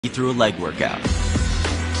through a leg workout.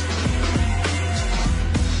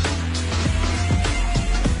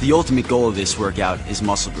 The ultimate goal of this workout is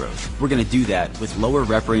muscle growth. We're going to do that with lower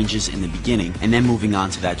rep ranges in the beginning and then moving on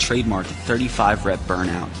to that trademark 35 rep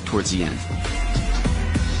burnout towards the end.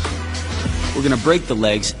 We're going to break the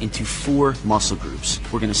legs into 4 muscle groups.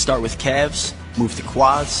 We're going to start with calves, move to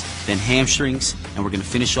quads, then hamstrings, and we're going to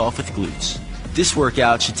finish off with glutes. This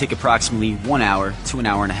workout should take approximately 1 hour to an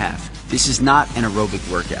hour and a half. This is not an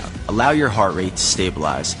aerobic workout. Allow your heart rate to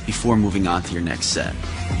stabilize before moving on to your next set.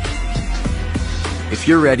 If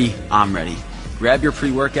you're ready, I'm ready. Grab your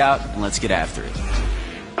pre-workout and let's get after it.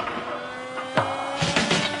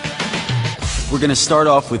 We're going to start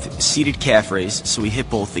off with seated calf raise, so we hit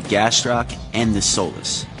both the gastroc and the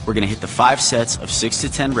soleus. We're going to hit the 5 sets of 6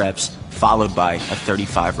 to 10 reps, followed by a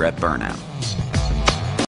 35 rep burnout.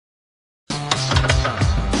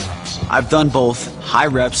 I've done both high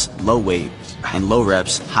reps, low weight, and low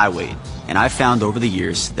reps, high weight, and I've found over the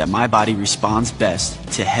years that my body responds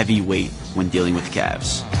best to heavy weight when dealing with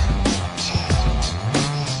calves.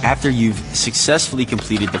 After you've successfully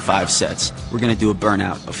completed the 5 sets, we're going to do a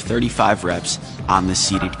burnout of 35 reps on the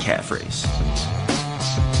seated calf raise.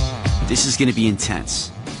 This is going to be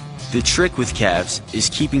intense. The trick with calves is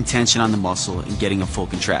keeping tension on the muscle and getting a full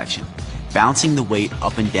contraction. Bouncing the weight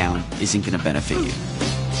up and down isn't going to benefit you.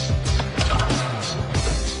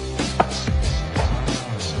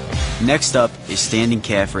 Next up is standing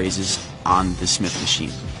calf raises on the Smith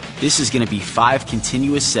machine. This is going to be 5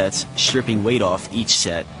 continuous sets, stripping weight off each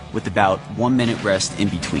set with about 1 minute rest in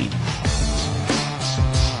between.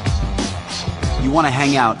 You want to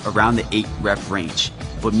hang out around the 8 rep range,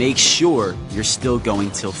 but make sure you're still going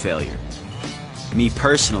till failure. Me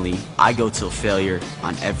personally, I go till failure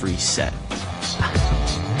on every set.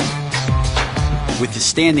 With the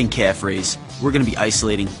standing calf raise, we're going to be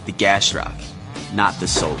isolating the gastroc, not the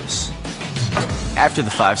soleus. After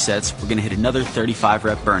the 5 sets, we're going to hit another 35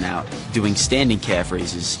 rep burnout, doing standing calf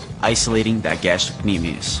raises, isolating that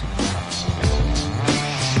gastrocnemius.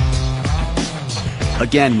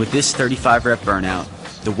 Again, with this 35 rep burnout,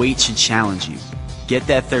 the weight should challenge you. Get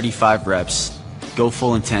that 35 reps, go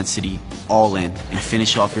full intensity, all in, and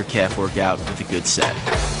finish off your calf workout with a good set.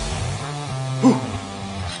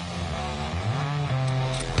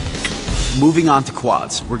 Moving on to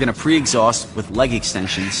quads, we're going to pre-exhaust with leg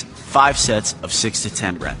extensions, 5 sets of 6 to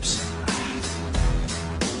 10 reps.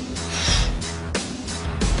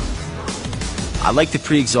 I like to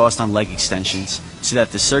pre-exhaust on leg extensions so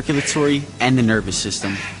that the circulatory and the nervous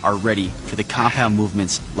system are ready for the compound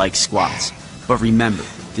movements like squats. But remember,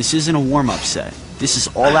 this isn't a warm-up set. This is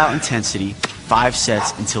all-out intensity, 5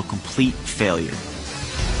 sets until complete failure.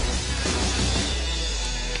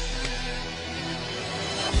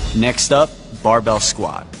 Next up, barbell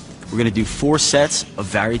squat. We're going to do 4 sets of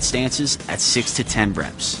varied stances at 6 to 10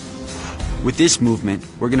 reps. With this movement,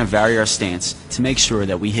 we're going to vary our stance to make sure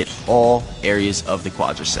that we hit all areas of the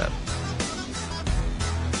quadricep.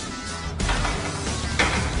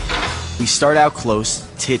 We start out close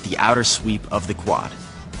to hit the outer sweep of the quad.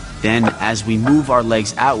 Then, as we move our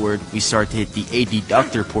legs outward, we start to hit the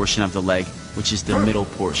adductor portion of the leg, which is the middle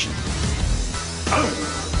portion.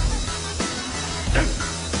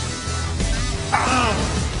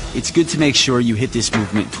 It's good to make sure you hit this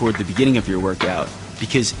movement toward the beginning of your workout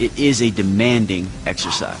because it is a demanding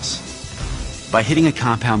exercise. By hitting a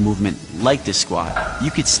compound movement like this squat,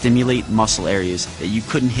 you could stimulate muscle areas that you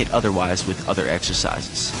couldn't hit otherwise with other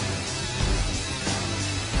exercises.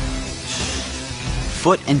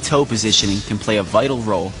 Foot and toe positioning can play a vital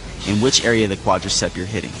role in which area of the quadricep you're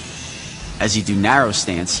hitting. As you do narrow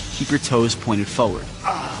stance, keep your toes pointed forward.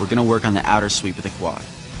 We're going to work on the outer sweep of the quad.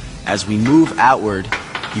 As we move outward,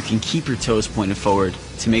 you can keep your toes pointed forward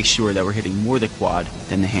to make sure that we're hitting more the quad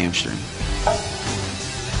than the hamstring.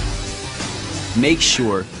 Make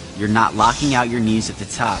sure you're not locking out your knees at the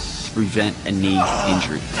top to prevent a knee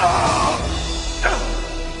injury.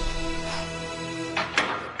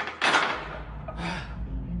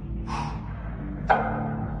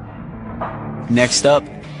 Next up,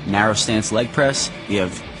 narrow stance leg press. We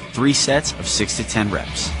have 3 sets of 6 to 10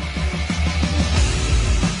 reps.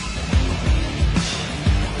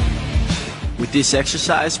 With this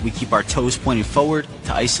exercise, we keep our toes pointed forward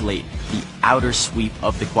to isolate the outer sweep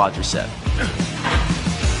of the quadricep.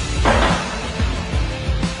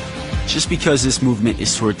 Just because this movement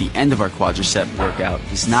is toward the end of our quadricep workout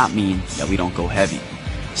does not mean that we don't go heavy.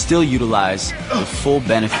 Still utilize the full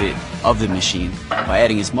benefit of the machine by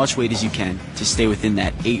adding as much weight as you can to stay within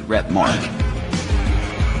that 8 rep mark.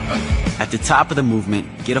 At the top of the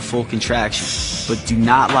movement, get a full contraction, but do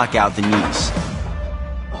not lock out the knees.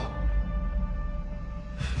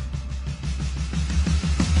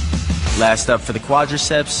 Last up for the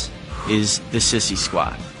quadriceps is the sissy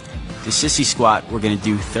squat. The sissy squat, we're going to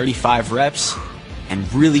do 35 reps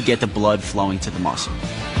and really get the blood flowing to the muscle.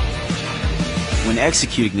 When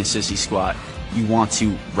executing the sissy squat, you want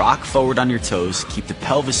to rock forward on your toes, keep the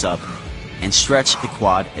pelvis up, and stretch the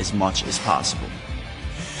quad as much as possible.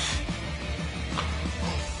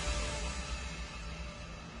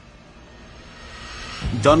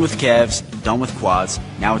 Done with calves, done with quads,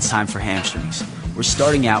 now it's time for hamstrings. We're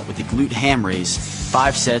starting out with the glute ham raise,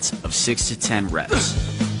 5 sets of 6 to 10 reps.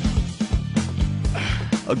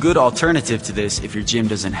 A good alternative to this, if your gym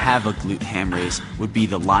doesn't have a glute ham raise, would be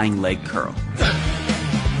the lying leg curl.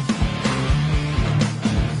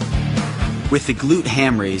 With the glute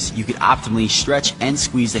ham raise, you could optimally stretch and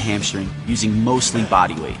squeeze the hamstring using mostly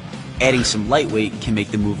body weight. Adding some light weight can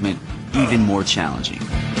make the movement even more challenging.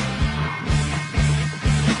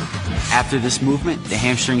 After this movement, the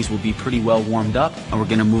hamstrings will be pretty well warmed up, and we're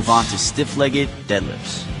going to move on to stiff-legged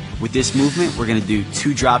deadlifts. With this movement, we're going to do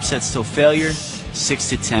 2 drop sets till failure, 6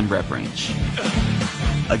 to 10 rep range.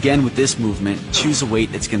 Again, with this movement, choose a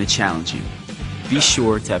weight that's going to challenge you. Be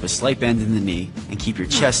sure to have a slight bend in the knee and keep your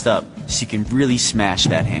chest up so you can really smash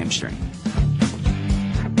that hamstring.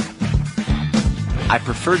 I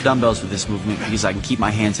prefer dumbbells with this movement because I can keep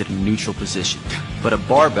my hands at a neutral position, but a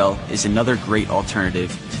barbell is another great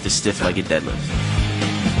alternative to the stiff-legged deadlift.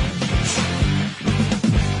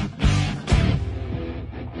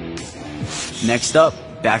 Next up,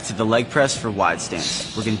 back to the leg press for wide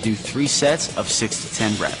stance. We're going to do 3 sets of 6 to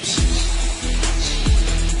 10 reps.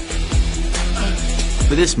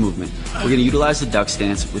 For this movement, we're going to utilize the duck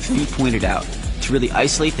stance with feet pointed out to really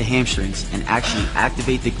isolate the hamstrings and actually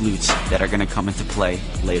activate the glutes that are going to come into play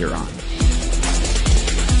later on.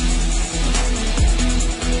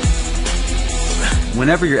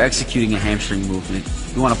 Whenever you're executing a hamstring movement,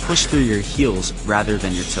 you want to push through your heels rather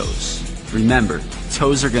than your toes. Remember,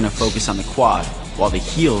 toes are going to focus on the quad, while the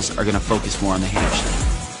heels are going to focus more on the hamstring.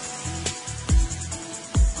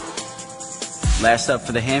 Last up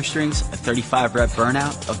for the hamstrings, a 35 rep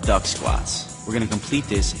burnout of duck squats. We're going to complete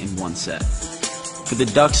this in 1 set. For the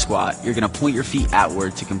duck squat, you're going to point your feet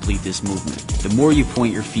outward to complete this movement. The more you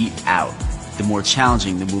point your feet out, the more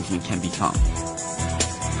challenging the movement can become.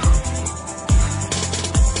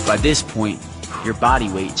 By this point, your body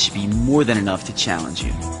weight should be more than enough to challenge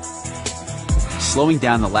you. Slowing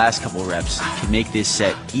down the last couple reps can make this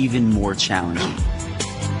set even more challenging.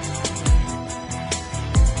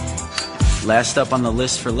 Last up on the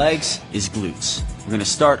list for legs is glutes. We're going to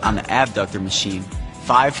start on the abductor machine,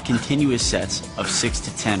 5 continuous sets of 6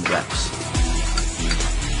 to 10 reps.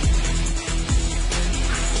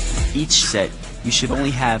 Each set, you should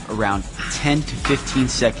only have around 10 to 15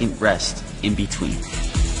 second rest in between.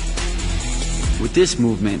 With this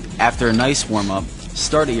movement, after a nice warm-up,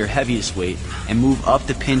 start at your heaviest weight and move up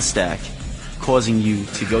the pin stack, causing you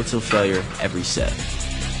to go till failure every set.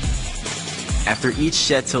 After each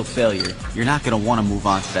set till failure, you're not going to want to move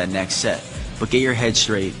on to that next set, but get your head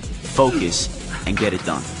straight, focus, and get it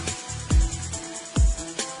done.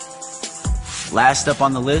 Last up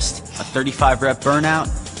on the list, a 35 rep burnout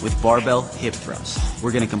with barbell hip thrust.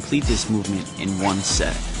 We're going to complete this movement in 1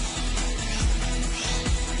 set.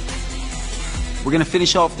 We're going to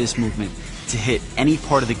finish off this movement to hit any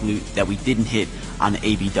part of the glute that we didn't hit on the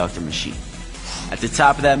abductor machine. At the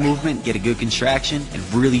top of that movement, get a good contraction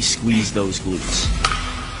and really squeeze those glutes.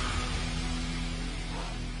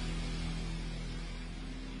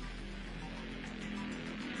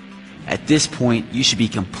 At this point, you should be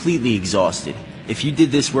completely exhausted. If you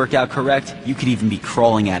did this workout correct, you could even be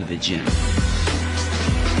crawling out of the gym.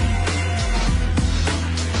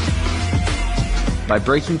 By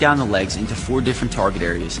breaking down the legs into 4 different target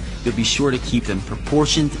areas, you'll be sure to keep them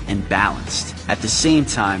proportioned and balanced. At the same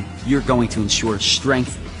time, you're going to ensure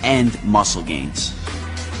strength and muscle gains.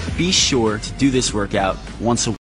 Be sure to do this workout once a week.